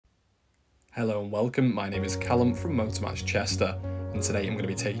Hello and welcome, my name is Callum from Motormatch Chester, and today I'm going to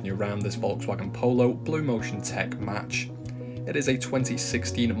be taking you around this Volkswagen Polo BlueMotion Tech Match. It is a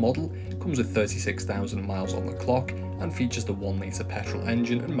 2016 model, comes with 36,000 miles on the clock, and features the 1 litre petrol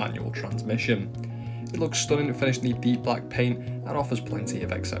engine and manual transmission. It looks stunning, finished in the deep black paint, and offers plenty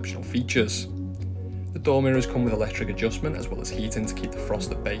of exceptional features. The door mirrors come with electric adjustment as well as heating to keep the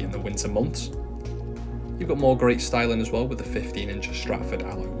frost at bay in the winter months. You've got more great styling as well with the 15-inch Stratford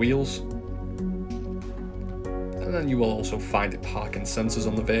alloy wheels. And then you will also find parking sensors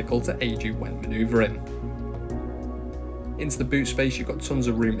on the vehicle to aid you when manoeuvring. Into the boot space, you've got tons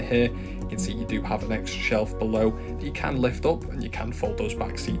of room here. You can see you do have an extra shelf below that you can lift up, and you can fold those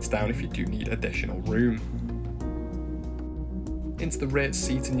back seats down if you do need additional room. Into the rear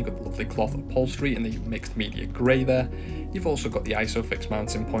seating, you've got the lovely cloth upholstery in the mixed media grey there. You've also got the ISOFIX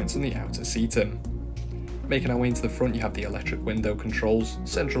mounting points in the outer seating. Making our way into the front, you have the electric window controls,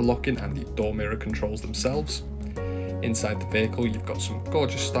 central locking and the door mirror controls themselves. Inside the vehicle, you've got some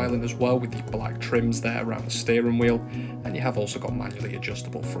gorgeous styling as well with the black trims there around the steering wheel, and you have also got manually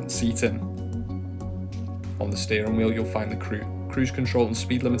adjustable front seating. On the steering wheel, you'll find the cruise control and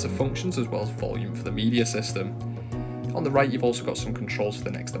speed limiter functions as well as volume for the media system. On the right, you've also got some controls for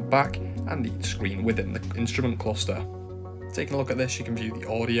the next and back, and the screen within the instrument cluster. Taking a look at this, you can view the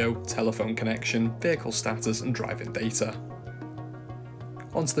audio, telephone connection, vehicle status and driving data.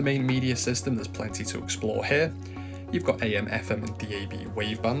 Onto the main media system, there's plenty to explore here. You've got AM, FM and DAB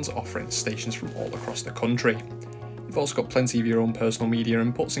wavebands offering stations from all across the country. You've also got plenty of your own personal media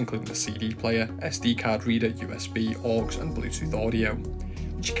inputs, including the CD player, SD card reader, USB, AUX and Bluetooth audio,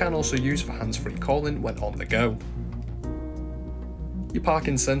 which you can also use for hands-free calling when on the go. Your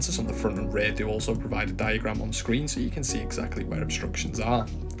parking sensors on the front and rear do also provide a diagram on screen so you can see exactly where obstructions are.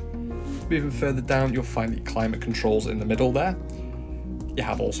 Moving further down, you'll find the climate controls in the middle there. You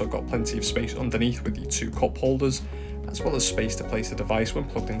have also got plenty of space underneath with the 2 cup holders, as well as space to place a device when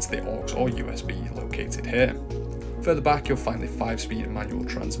plugged into the AUX or USB located here. Further back, you'll find the 5-speed manual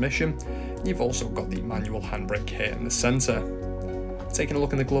transmission. You've also got the manual handbrake here in the centre. Taking a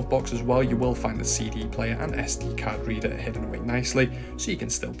look in the glove box as well, you will find the CD player and SD card reader hidden away nicely, so you can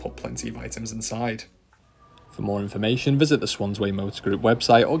still put plenty of items inside. For more information, visit the Swansway Motor Group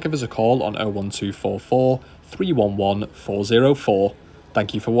website or give us a call on 01244 311 404.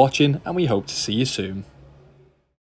 Thank you for watching, and we hope to see you soon.